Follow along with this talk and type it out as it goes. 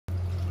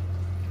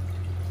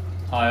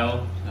Hi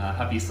all,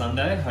 happy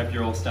Sunday, hope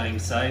you're all staying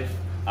safe.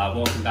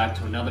 Welcome back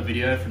to another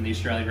video from the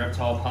Australian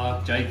Reptile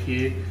Park. Jake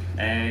here,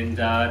 and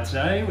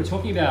today we're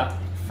talking about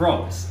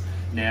frogs.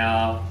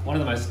 Now, one of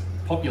the most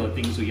popular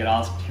things we get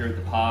asked here at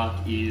the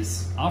park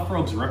is, are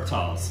frogs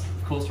reptiles?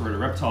 Of course, we're at a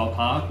reptile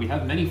park, we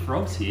have many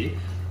frogs here,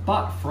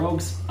 but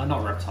frogs are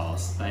not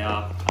reptiles. They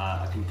are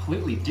a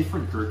completely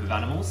different group of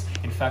animals.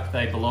 In fact,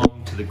 they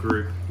belong to the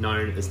group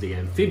known as the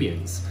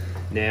amphibians.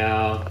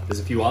 Now, there's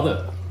a few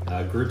other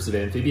groups of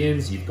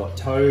amphibians. You've got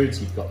toads,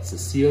 you've got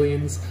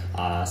caecilians,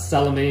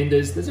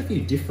 salamanders. There's a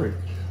few different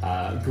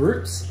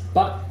groups,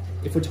 but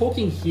if we're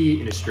talking here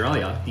in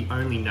Australia, the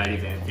only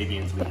native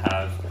amphibians we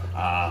have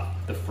are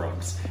the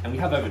frogs. And we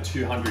have over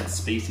 200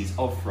 species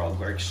of frog.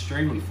 We're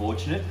extremely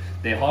fortunate.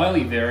 They're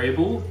highly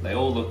variable. They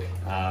all look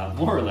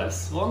more or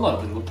less, well, a lot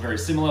of them look very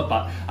similar,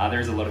 but there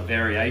is a lot of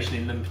variation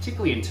in them,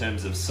 particularly in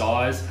terms of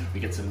size. We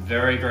get some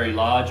very, very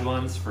large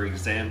ones. For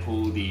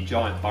example, the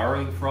giant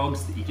burrowing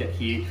frogs that you get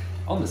here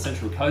on the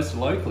Central Coast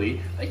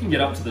locally, they can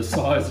get up to the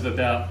size of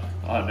about,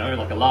 I don't know,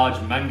 like a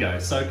large mango,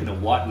 so can a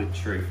white-lipped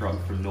tree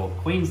frog from North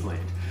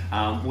Queensland.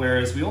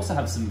 Whereas we also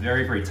have some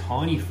very, very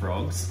tiny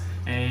frogs,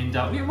 and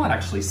we might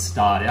actually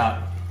start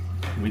out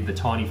with the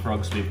tiny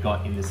frogs we've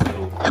got in this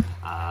little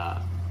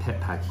pet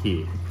pack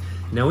here.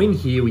 Now in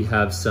here we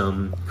have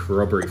some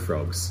corroboree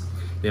frogs.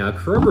 Now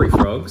corroboree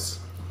frogs,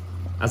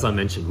 as I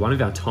mentioned, one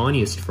of our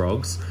tiniest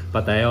frogs,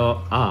 but they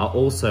are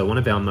also one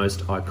of our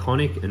most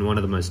iconic and one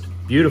of the most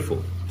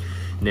beautiful.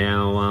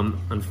 Now,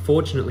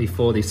 unfortunately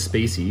for this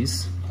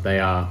species, they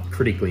are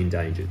critically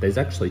endangered. There's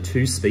actually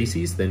two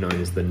species. They're known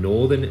as the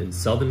northern and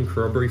southern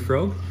corroboree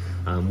frog.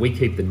 We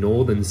keep the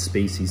northern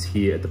species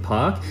here at the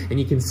park, and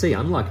you can see,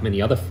 unlike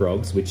many other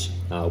frogs, which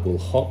will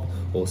hop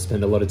or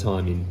spend a lot of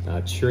time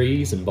in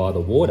trees and by the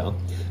water,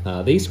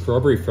 these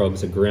corroboree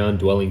frogs are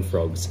ground-dwelling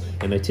frogs,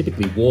 and they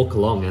typically walk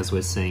along as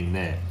we're seeing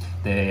there.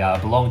 They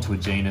belong to a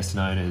genus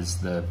known as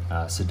the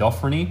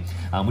Pseudophrony,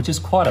 which is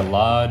quite a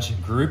large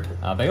group.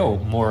 They all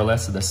more or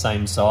less are the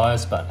same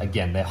size, but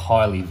again, they're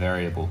highly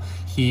variable.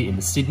 Here in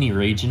the Sydney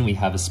region, we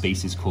have a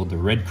species called the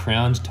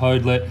red-crowned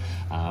toadlet.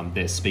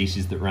 They're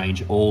species that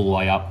range all the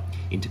way up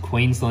into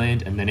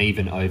Queensland and then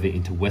even over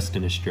into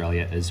Western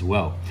Australia as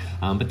well.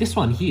 But this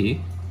one here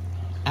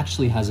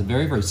actually has a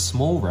very, very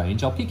small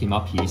range. I'll pick him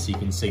up here so you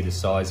can see the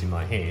size in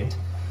my hand.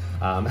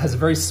 Has a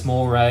very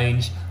small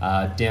range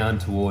down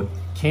toward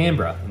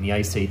Canberra in the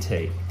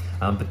ACT.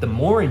 But the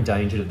more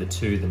endangered of the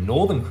two, the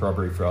northern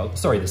corroboree frog,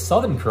 sorry, the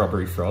southern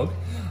corroboree frog,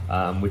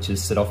 which is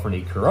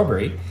Pseudophrony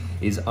corroboree,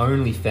 is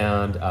only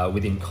found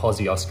within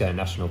Kosciuszko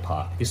National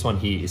Park. This one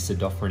here is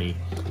Pseudophrony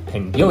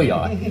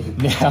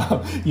pengillii.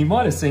 Now, you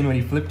might have seen when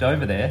he flipped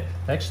over there,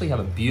 they actually have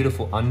a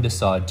beautiful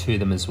underside to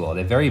them as well.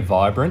 They're very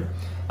vibrant,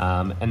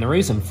 and the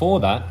reason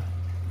for that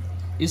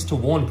is to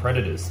warn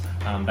predators.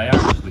 They are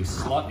actually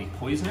slightly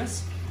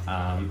poisonous,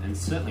 and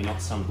certainly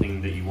not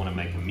something that you want to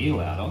make a meal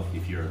out of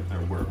if you're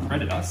a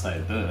predator, say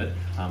a bird.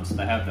 So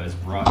they have those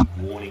bright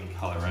warning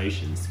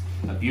colorations.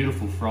 A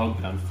beautiful frog,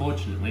 but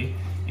unfortunately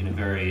in a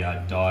very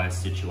dire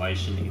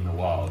situation in the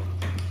wild.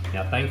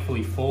 Now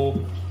thankfully for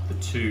the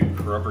two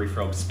corroboree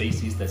frog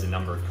species, there's a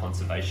number of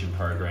conservation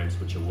programs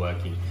which are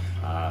working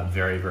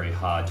very, very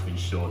hard to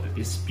ensure that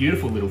this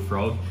beautiful little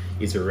frog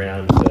is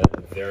around for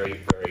a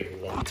very, very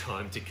long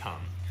time to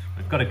come.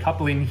 We've got a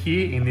couple in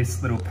here in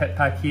this little pet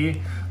pack here,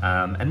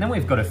 and then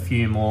we've got a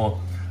few more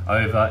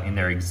over in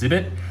their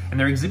exhibit. And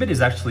their exhibit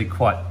is actually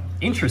quite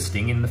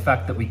interesting in the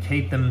fact that we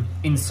keep them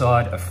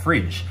inside a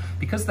fridge.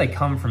 Because they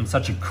come from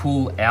such a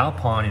cool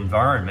alpine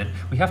environment,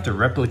 we have to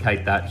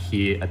replicate that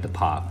here at the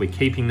park. We're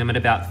keeping them at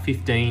about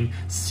 15,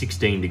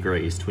 16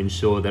 degrees to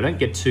ensure they don't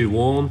get too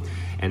warm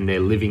and they're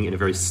living in a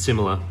very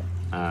similar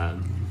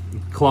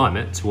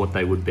climate to what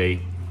they would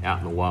be out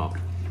in the wild.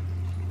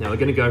 Now we're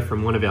going to go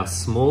from one of our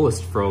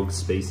smallest frog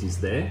species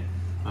there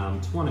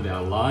to one of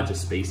our larger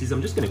species.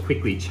 I'm just going to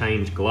quickly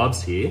change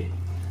gloves here.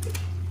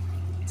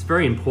 It's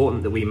very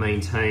important that we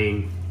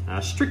maintain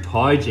strict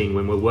hygiene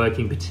when we're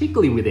working,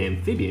 particularly with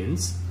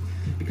amphibians,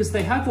 because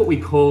they have what we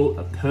call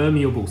a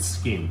permeable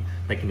skin.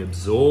 They can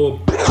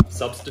absorb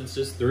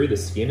substances through the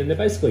skin, and they're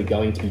basically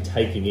going to be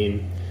taking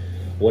in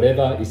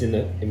whatever is in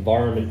the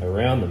environment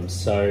around them.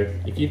 So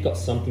if you've got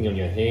something on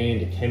your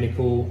hand, a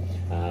chemical,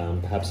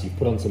 perhaps you've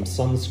put on some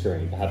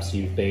sunscreen, perhaps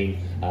you've been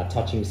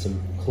touching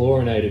some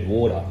chlorinated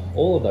water,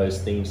 all of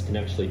those things can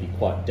actually be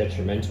quite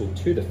detrimental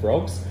to the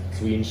frogs.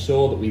 So we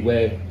ensure that we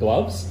wear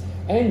gloves,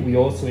 and we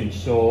also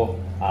ensure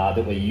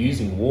that we're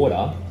using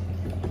water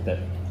that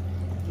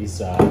has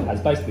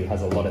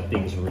a lot of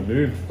things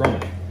removed from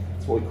it.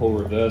 It's what we call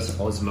reverse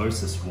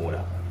osmosis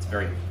water. It's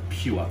very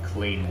pure,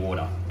 clean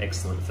water,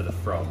 excellent for the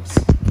frogs.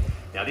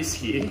 Now this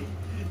here,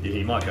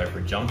 he might go for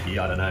a jump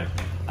here, I don't know,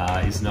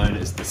 is known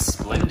as the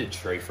splendid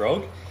tree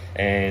frog.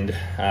 And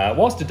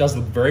whilst it does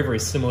look very, very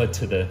similar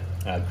to the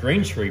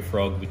green tree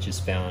frog, which is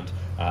found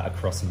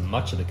across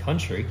much of the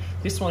country,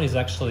 this one is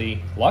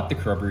actually, like the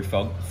corroboree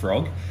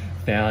frog,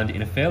 found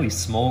in a fairly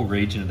small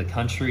region of the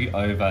country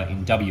over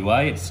in WA.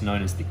 It's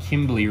known as the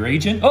Kimberley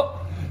region.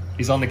 Oh,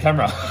 He's on the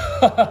camera.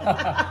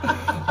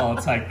 I'll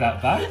take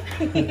that back.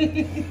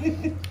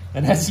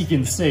 And as you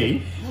can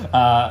see,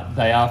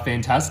 they are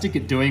fantastic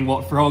at doing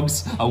what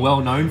frogs are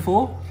well known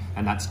for,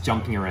 and that's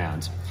jumping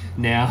around.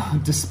 Now,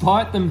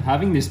 despite them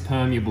having this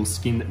permeable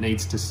skin that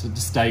needs to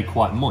stay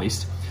quite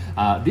moist,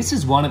 this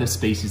is one of the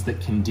species that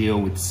can deal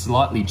with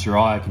slightly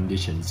drier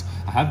conditions.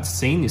 I have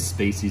seen this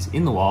species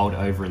in the wild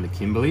over in the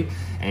Kimberley,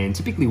 and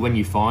typically when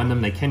you find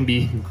them, they can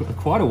be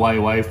quite a way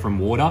away from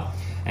water,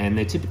 and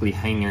they're typically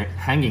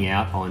hanging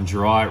out on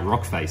dry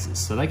rock faces.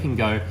 So they can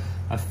go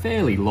a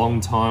fairly long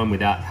time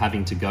without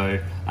having to go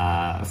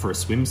for a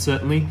swim,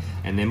 certainly,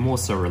 and they're more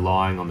so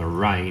relying on the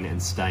rain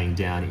and staying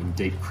down in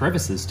deep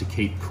crevices to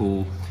keep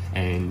cool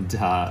and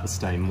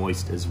stay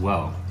moist as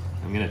well.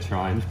 I'm going to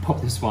try and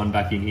pop this one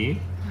back in here.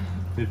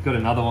 We've got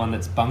another one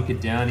that's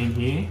bunkered down in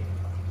here.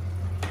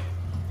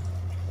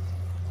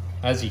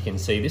 As you can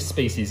see, this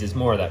species is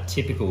more of that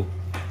typical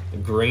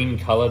green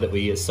colour that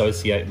we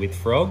associate with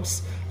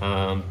frogs.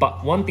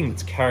 But one thing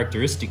that's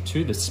characteristic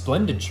to the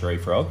splendid tree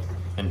frog,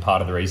 and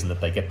part of the reason that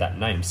they get that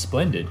name,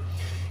 splendid,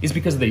 is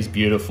because of these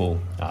beautiful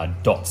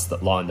dots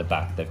that line the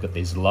back. They've got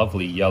these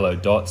lovely yellow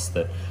dots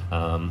that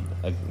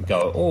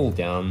go all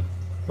down,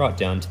 right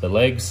down to the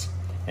legs.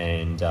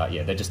 And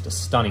yeah, they're just a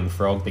stunning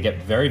frog. They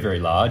get very, very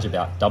large,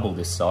 about double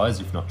this size,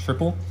 if not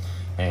triple.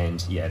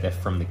 And yeah, they're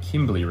from the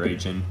Kimberley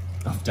region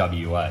of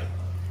WA.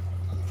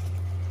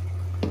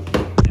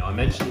 Now, I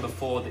mentioned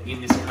before that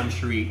in this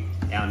country,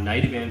 our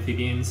native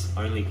amphibians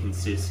only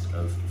consist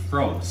of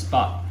frogs.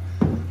 But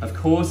of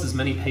course, as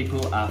many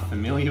people are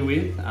familiar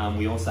with,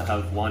 we also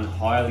have one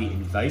highly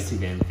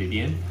invasive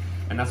amphibian,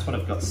 and that's what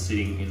I've got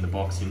sitting in the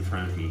box in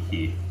front of me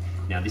here.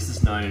 Now, this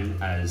is known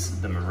as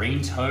the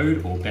marine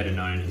toad, or better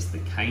known as the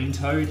cane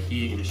toad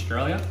here in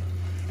Australia.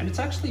 And it's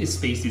actually a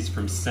species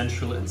from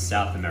Central and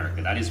South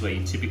America. That is where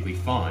you typically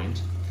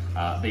find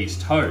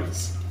these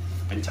toads.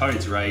 And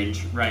toads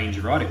range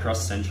right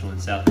across Central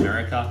and South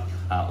America,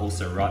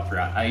 also right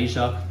throughout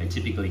Asia. They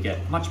typically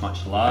get much,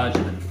 much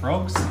larger than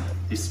frogs.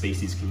 This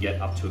species can get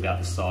up to about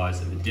the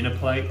size of a dinner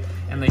plate,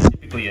 and they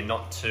typically are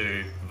not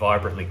too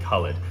vibrantly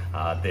coloured.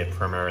 They're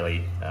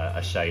primarily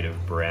a shade of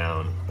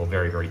brown or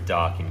very, very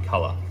dark in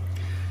colour.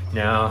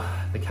 Now,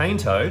 the cane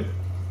toad,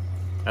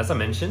 as I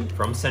mentioned,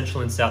 from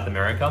Central and South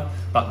America,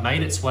 but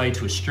made its way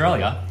to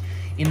Australia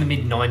in the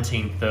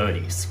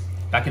mid-1930s.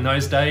 Back in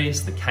those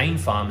days, the cane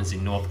farmers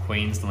in North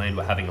Queensland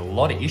were having a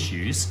lot of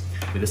issues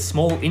with a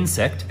small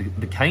insect,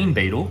 the cane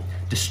beetle,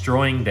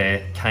 destroying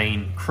their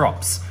cane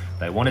crops.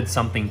 They wanted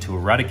something to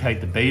eradicate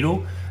the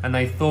beetle, and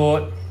they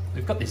thought,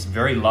 we've got this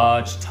very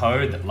large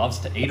toad that loves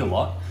to eat a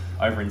lot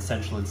over in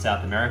Central and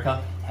South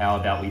America. How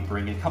about we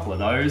bring a couple of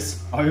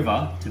those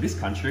over to this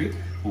country?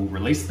 We'll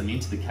release them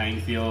into the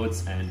cane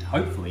fields, and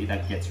hopefully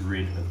that gets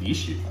rid of the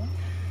issue.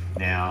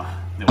 Now,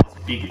 there was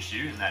a big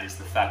issue, and that is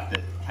the fact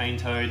that cane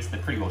toads,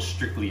 they're pretty well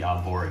strictly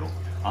arboreal.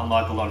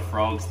 Unlike a lot of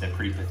frogs, they're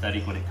pretty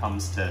pathetic when it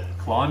comes to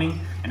climbing,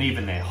 and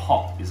even their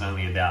hop is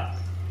only about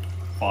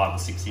 5 or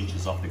 6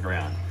 inches off the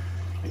ground.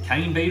 The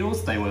cane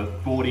beetles, they were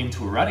brought in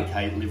to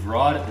eradicate, live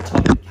right at the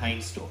top of the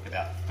cane stalk,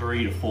 about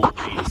 3 to 4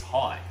 meters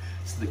high.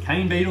 So the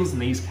cane beetles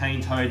and these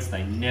cane toads,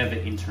 they never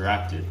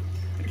interacted.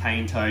 The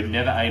cane toad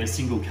never ate a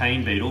single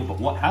cane beetle, but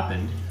what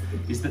happened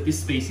is that this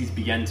species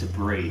began to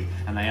breed,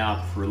 and they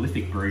are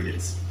prolific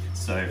breeders.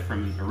 So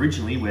from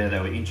originally where they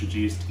were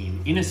introduced in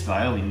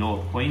Innisfail in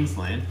North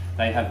Queensland,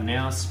 they have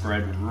now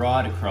spread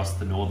right across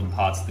the northern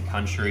parts of the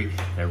country.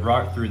 They're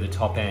right through the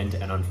top end,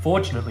 and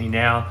unfortunately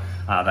now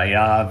they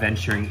are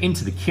venturing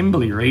into the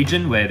Kimberley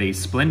region where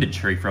these splendid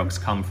tree frogs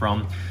come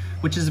from,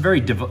 which is a very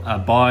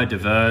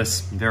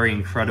biodiverse, very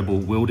incredible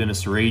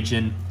wilderness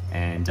region.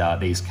 And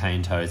these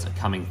cane toads are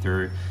coming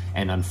through,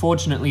 and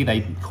unfortunately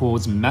they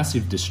cause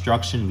massive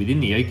destruction within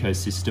the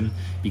ecosystem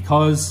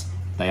because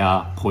they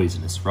are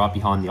poisonous. Right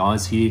behind the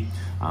eyes here,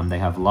 they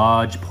have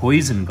large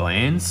poison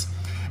glands,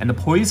 and the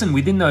poison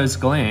within those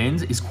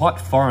glands is quite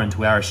foreign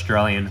to our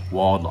Australian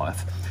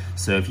wildlife.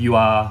 So if you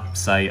are,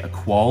 say, a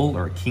quoll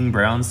or a king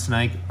brown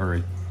snake or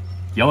a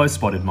yellow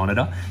spotted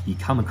monitor, you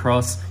come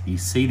across, you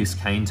see this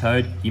cane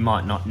toad, you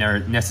might not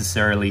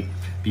necessarily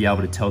be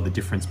able to tell the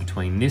difference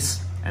between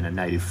this and a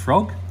native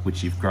frog,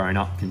 which you've grown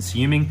up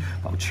consuming,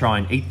 but will try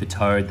and eat the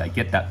toad. They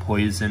get that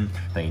poison,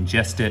 they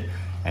ingest it,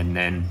 and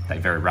then they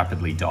very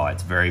rapidly die.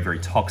 It's very, very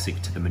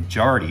toxic to the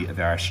majority of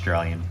our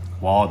Australian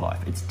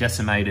wildlife. It's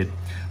decimated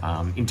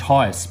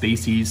entire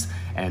species,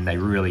 and they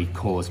really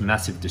cause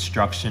massive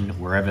destruction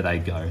wherever they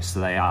go.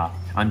 So they are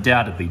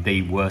undoubtedly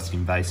the worst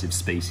invasive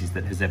species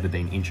that has ever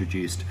been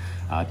introduced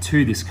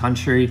to this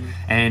country.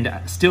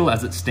 And still,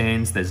 as it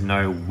stands, there's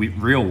no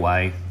real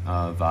way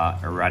of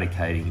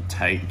eradicating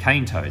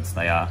cane toads.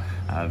 They are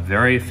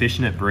very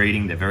efficient at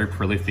breeding, they're very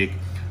prolific,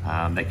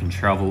 they can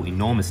travel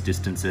enormous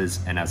distances,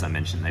 and as I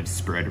mentioned, they've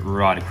spread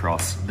right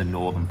across the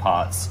northern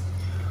parts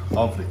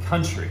of the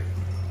country.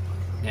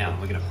 Now,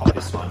 we're going to pop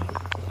this one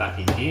back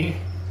in here.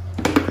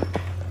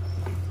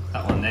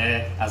 That one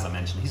there, as I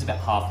mentioned, he's about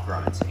half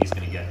grown, so he's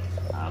going to get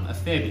a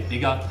fair bit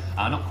bigger.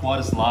 Not quite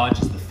as large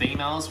as the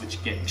females,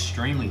 which get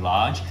extremely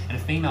large. And a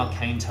female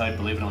cane toad,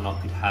 believe it or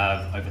not, could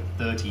have over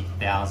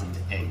 30,000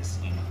 eggs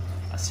in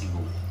a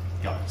single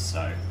go.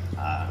 So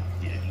yeah,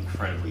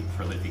 incredibly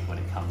prolific when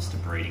it comes to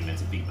breeding.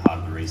 That's a big part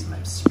of the reason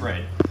they've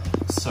spread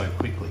so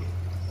quickly.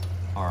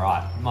 All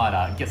right,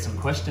 might get some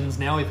questions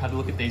now. We've had a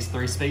look at these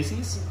 3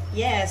 species.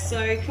 Yeah,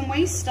 so can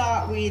we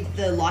start with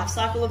the life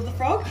cycle of the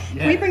frog?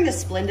 Yeah. Can we bring the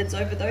splendids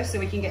over though so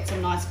we can get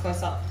some nice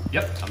close-up?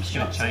 Yep, I'm just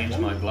going to change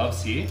my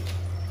gloves here.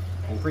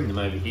 We'll bring them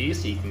over here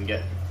so you can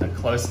get a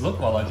close look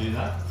while I do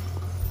that.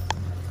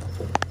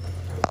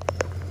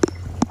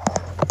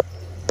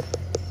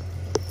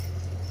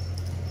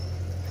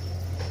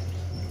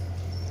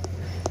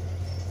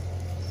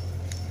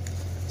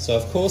 So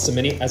of course,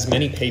 as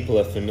many people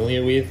are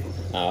familiar with,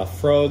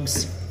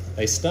 frogs,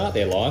 they start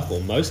their life,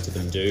 or most of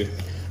them do,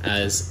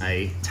 as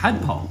a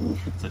tadpole.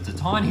 So it's a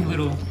tiny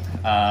little,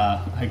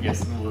 I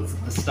guess, well, it's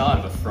the start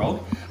of a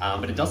frog,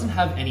 but it doesn't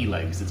have any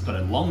legs. It's got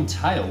a long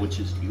tail, which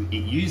it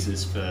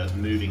uses for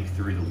moving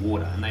through the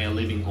water, and they are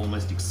living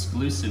almost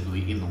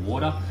exclusively in the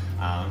water.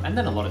 And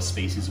then a lot of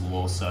species will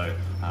also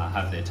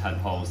have their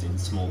tadpoles in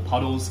small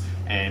puddles,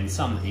 and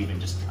some even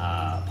just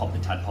pop the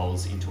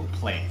tadpoles into a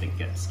plant that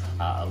gets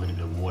a little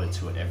bit of water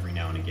to it every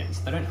now and again.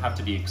 So they don't have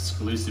to be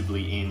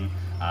exclusively in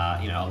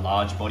a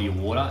large body of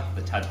water.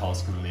 The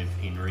tadpoles can live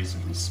in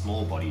reasonably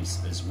small bodies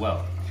as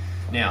well.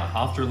 Now,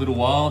 after a little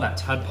while, that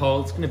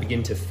tadpole is going to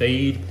begin to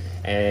feed,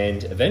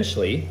 and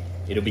eventually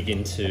it'll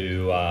begin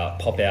to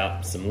pop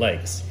out some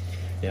legs.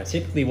 Now,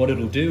 typically what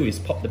it'll do is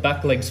pop the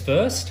back legs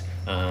first.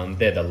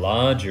 They're the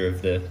larger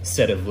of the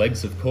set of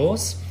legs, of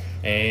course,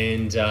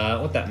 and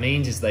what that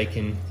means is they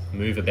can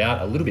move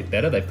about a little bit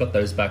better. They've got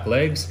those back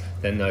legs,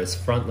 then those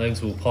front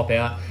legs will pop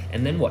out,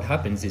 and then what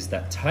happens is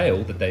that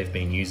tail that they've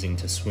been using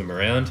to swim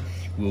around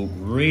will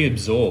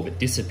reabsorb. It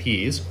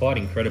disappears quite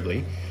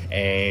incredibly,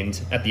 and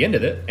at the end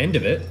of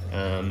it,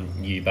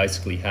 you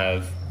basically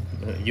have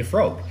your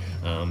frog.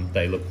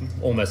 They look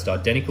almost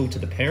identical to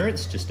the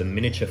parents, just a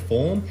miniature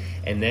form,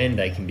 and then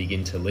they can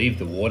begin to leave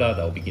the water.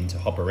 They'll begin to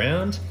hop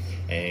around,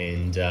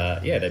 and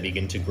yeah, they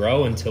begin to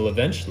grow until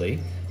eventually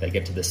they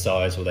get to the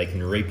size where they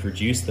can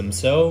reproduce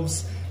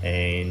themselves,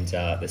 and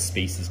the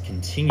species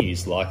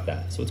continues like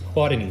that. So it's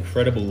quite an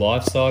incredible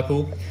life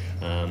cycle.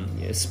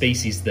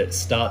 Species that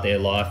start their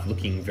life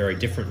looking very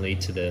differently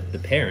to the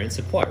parents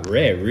are quite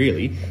rare,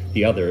 really.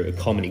 The other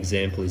common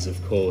example is,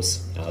 of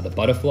course, the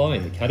butterfly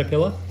and the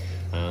caterpillar.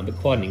 But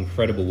quite an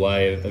incredible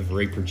way of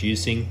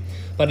reproducing.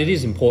 But it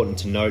is important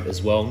to note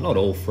as well, not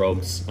all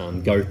frogs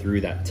go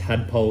through that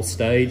tadpole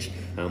stage.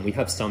 We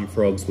have some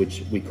frogs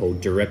which we call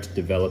direct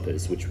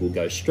developers, which will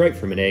go straight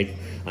from an egg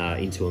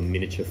into a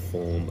miniature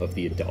form of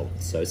the adult.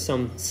 So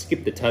some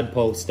skip the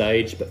tadpole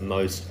stage, but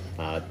most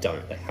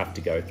don't. They have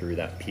to go through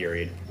that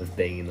period of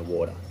being in the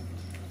water.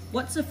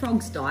 What's a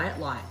frog's diet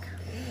like?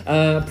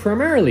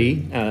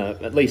 Primarily,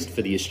 at least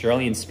for the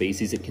Australian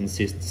species, it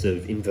consists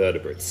of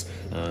invertebrates.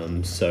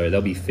 So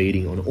they'll be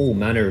feeding on all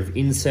manner of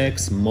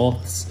insects,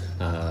 moths,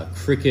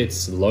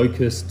 crickets,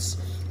 locusts,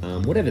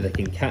 whatever they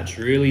can catch,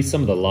 really.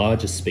 Some of the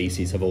larger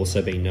species have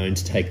also been known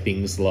to take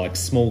things like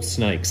small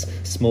snakes,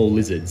 small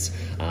lizards,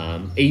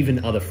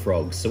 even other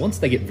frogs. So once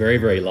they get very,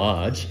 very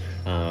large,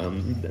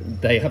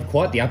 they have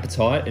quite the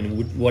appetite,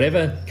 and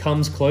whatever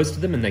comes close to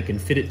them and they can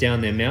fit it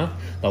down their mouth,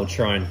 they'll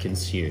try and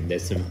consume.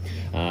 There's some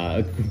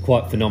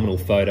quite phenomenal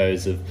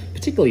photos of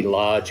particularly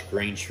large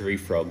green tree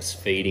frogs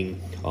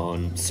feeding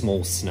on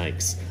small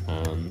snakes.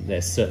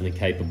 They're certainly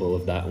capable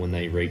of that when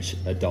they reach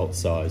adult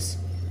size.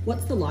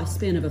 What's the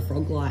lifespan of a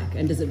frog like,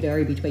 and does it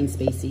vary between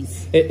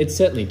species? It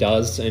certainly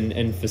does,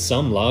 and for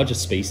some larger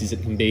species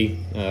it can be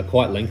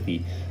quite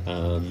lengthy.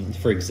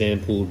 For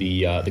example,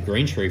 the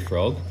green tree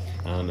frog,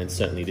 and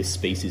certainly this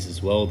species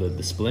as well,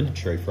 the splendid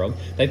tree frog,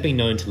 they've been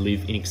known to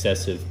live in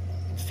excess of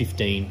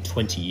 15,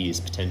 20 years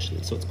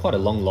potentially. So it's quite a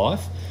long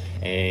life,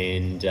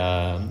 and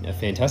a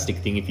fantastic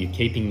thing if you're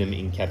keeping them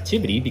in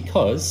captivity,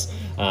 because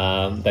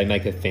they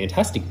make a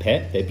fantastic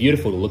pet. They're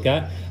beautiful to look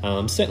at.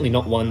 Certainly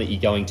not one that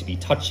you're going to be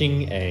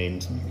touching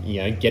and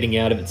getting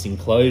out of its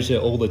enclosure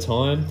all the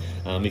time.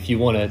 If you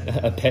want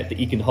a pet that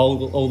you can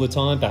hold all the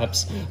time,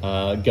 perhaps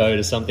go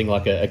to something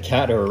like a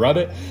cat or a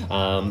rabbit.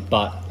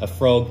 But a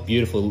frog,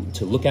 beautiful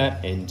to look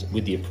at, and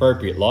with the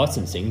appropriate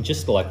licensing,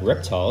 just like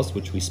reptiles,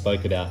 which we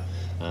spoke about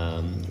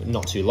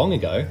not too long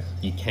ago,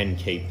 you can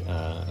keep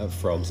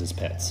frogs as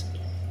pets.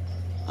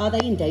 Are they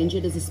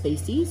endangered as a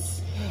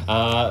species?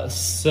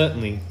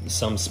 Certainly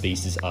some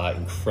species are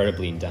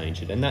incredibly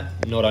endangered, and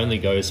that not only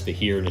goes for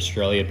here in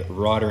Australia but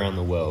right around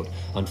the world.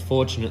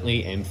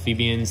 Unfortunately,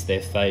 amphibians,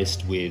 they're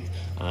faced with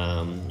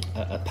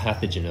a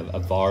pathogen, a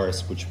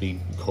virus which we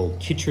call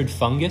chytrid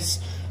fungus,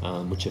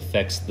 which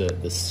affects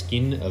the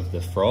skin of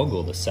the frog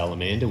or the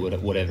salamander,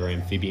 whatever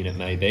amphibian it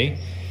may be.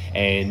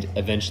 and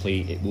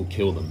eventually it will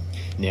kill them.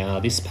 Now,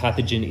 this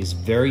pathogen is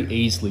very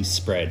easily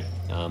spread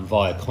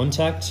via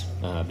contact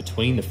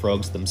between the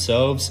frogs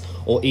themselves,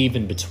 or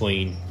even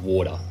between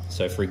water.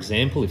 So for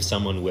example, if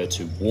someone were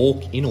to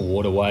walk in a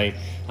waterway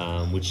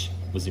which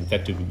was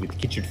infected with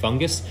chytrid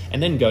fungus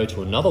and then go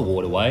to another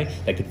waterway,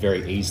 they could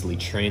very easily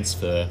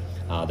transfer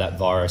that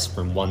virus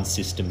from one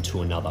system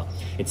to another.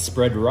 It's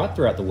spread right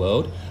throughout the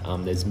world.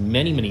 There's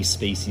many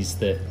species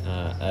that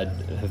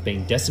have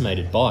been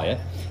decimated by it,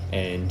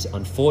 and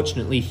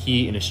unfortunately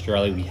here in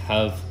Australia we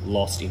have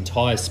lost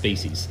entire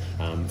species.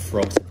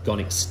 Frogs have gone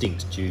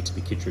extinct due to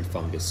the chytrid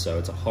fungus, so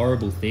it's a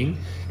horrible thing,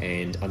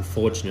 and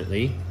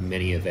unfortunately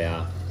many of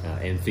our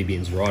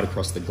amphibians right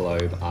across the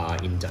globe are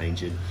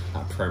endangered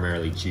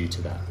primarily due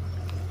to that.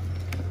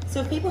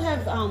 So if people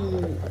have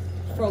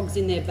frogs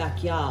in their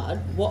backyard,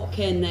 what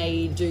can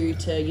they do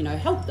to,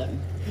 help them?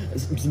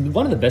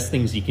 One of the best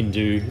things you can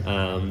do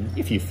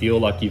if you feel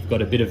like you've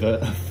got a bit of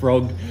a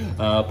frog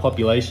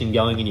population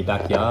going in your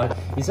backyard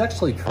is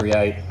actually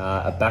create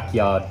a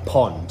backyard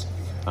pond.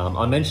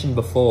 I mentioned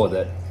before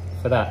that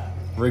for that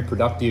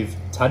reproductive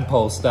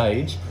tadpole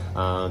stage,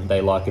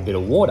 they like a bit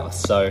of water.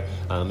 So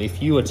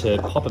if you were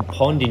to pop a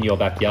pond in your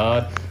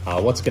backyard,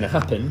 what's going to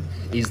happen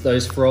is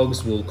those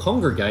frogs will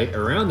congregate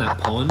around that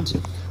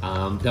pond.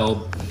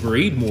 They'll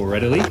breed more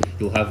readily,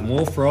 you'll have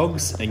more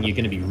frogs, and you're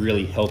going to be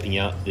really helping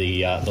out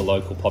the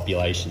local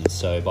population.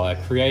 So by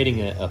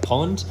creating a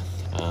pond,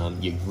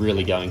 you're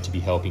really going to be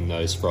helping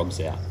those frogs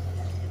out.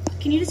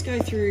 Can you just go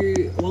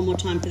through one more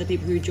time for the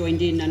people who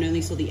joined in and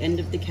only saw the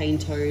end of the cane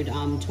toad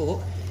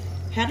talk?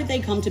 How did they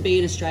come to be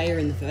in Australia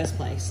in the first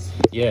place?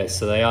 Yeah,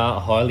 so they are a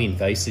highly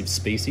invasive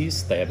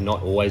species. They have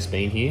not always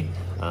been here.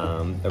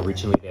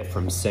 Originally they're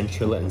from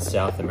Central and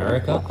South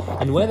America,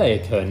 and where they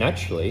occur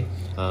naturally,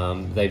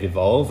 they've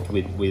evolved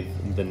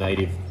with the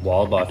native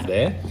wildlife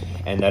there,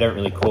 and they don't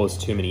really cause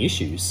too many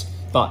issues.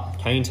 But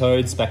cane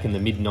toads back in the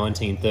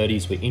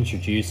mid-1930s were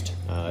introduced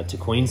to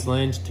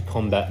Queensland to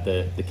combat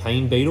the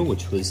cane beetle,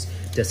 which was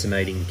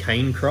decimating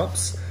cane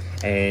crops.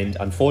 And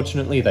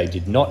unfortunately they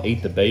did not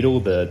eat the beetle.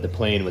 The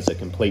plan was a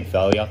complete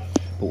failure,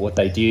 but what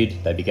they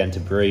did, they began to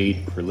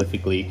breed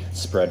prolifically,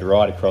 spread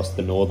right across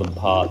the northern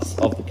parts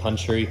of the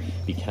country,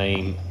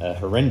 became a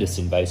horrendous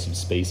invasive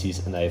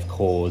species, and they have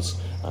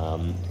caused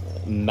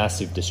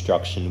massive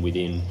destruction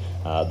within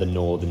the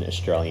northern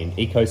Australian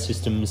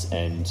ecosystems,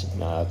 and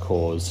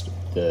caused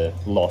the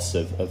loss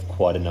of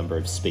quite a number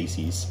of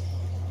species.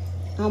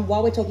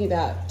 While we're talking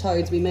about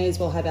toads, we may as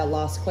well have our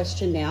last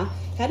question now.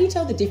 How do you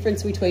tell the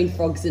difference between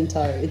frogs and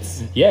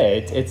toads? Yeah,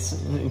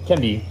 it can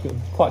be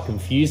quite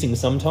confusing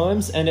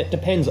sometimes, and it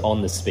depends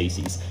on the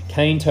species.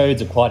 Cane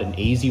toads are quite an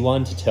easy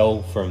one to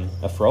tell from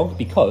a frog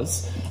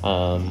because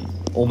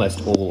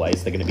almost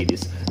always they're going to be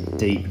this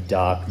deep,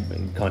 dark,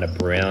 kind of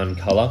brown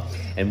colour.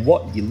 And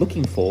what you're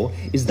looking for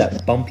is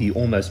that bumpy,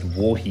 almost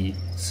warty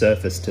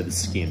surface to the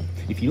skin.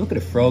 If you look at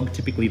a frog,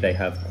 typically they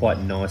have quite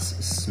nice,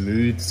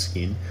 smooth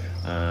skin.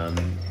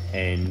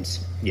 And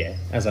yeah,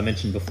 as I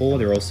mentioned before,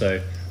 they're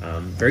also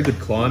very good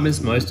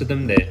climbers. Most of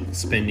them, they're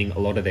spending a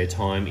lot of their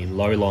time in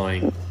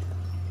low-lying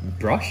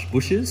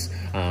bushes,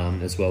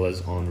 as well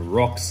as on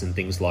rocks and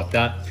things like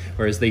that.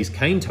 Whereas these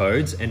cane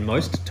toads and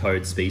most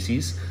toad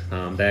species,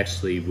 they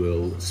actually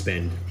will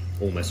spend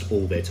almost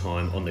all their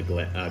time on the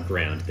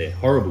ground. They're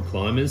horrible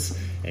climbers,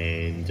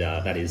 and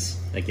that is,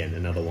 again,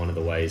 another one of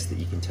the ways that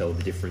you can tell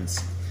the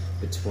difference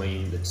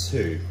between the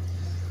two.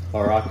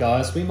 All right,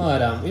 guys, we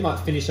might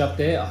finish up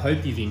there. I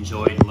hope you've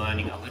enjoyed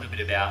learning a little bit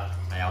about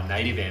our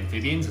native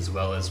amphibians, as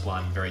well as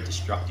one very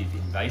destructive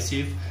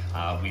invasive.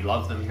 We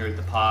love them here at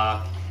the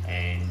park,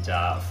 and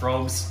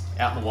frogs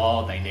out in the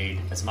wild, they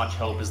need as much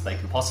help as they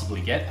can possibly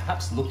get.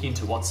 Perhaps look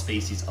into what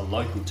species are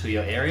local to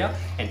your area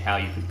and how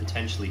you could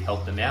potentially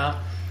help them out.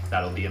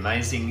 That'll be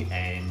amazing,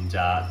 and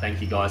thank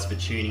you guys for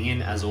tuning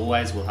in. As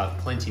always, we'll have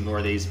plenty more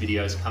of these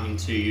videos coming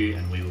to you,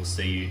 and we will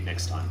see you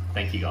next time.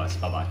 Thank you guys,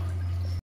 bye-bye.